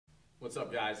What's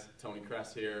up, guys? Tony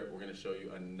Kress here. We're going to show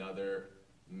you another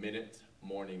minute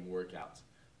morning workout.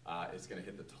 It's going to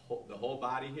hit the whole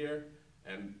body here,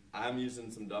 and I'm using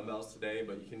some dumbbells today,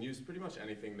 but you can use pretty much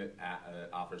anything that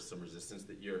offers some resistance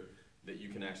that you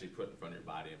can actually put in front of your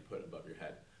body and put above your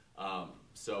head.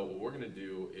 So what we're going to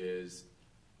do is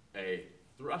a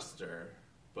thruster,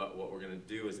 but what we're going to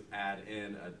do is add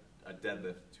in a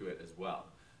deadlift to it as well.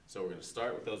 So we're going to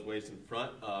start with those weights in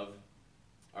front of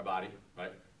our body,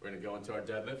 right? We're going to go into our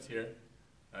deadlift here,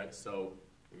 right? So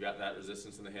we've got that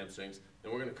resistance in the hamstrings.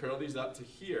 Then we're going to curl these up to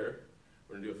here.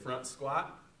 We're going to do a front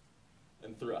squat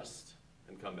and thrust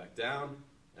and come back down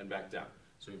and back down.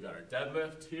 So we've got our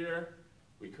deadlift here.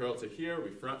 We curl to here.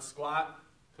 We front squat,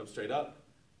 come straight up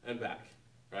and back,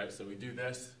 right? So we do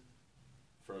this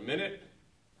for a minute,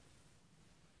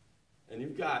 and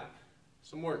you've got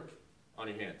some work on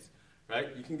your hands, right?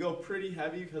 You can go pretty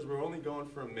heavy because we're only going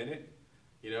for a minute.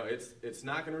 You know, it's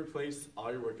not going to replace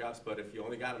all your workouts, but if you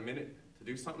only got a minute to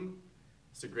do something,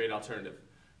 it's a great alternative,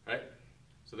 right?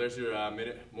 So there's your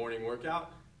minute morning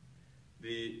workout,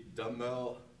 the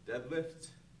dumbbell deadlift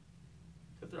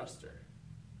to thruster.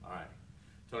 All right,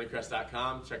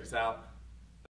 TonyKress.com, check us out.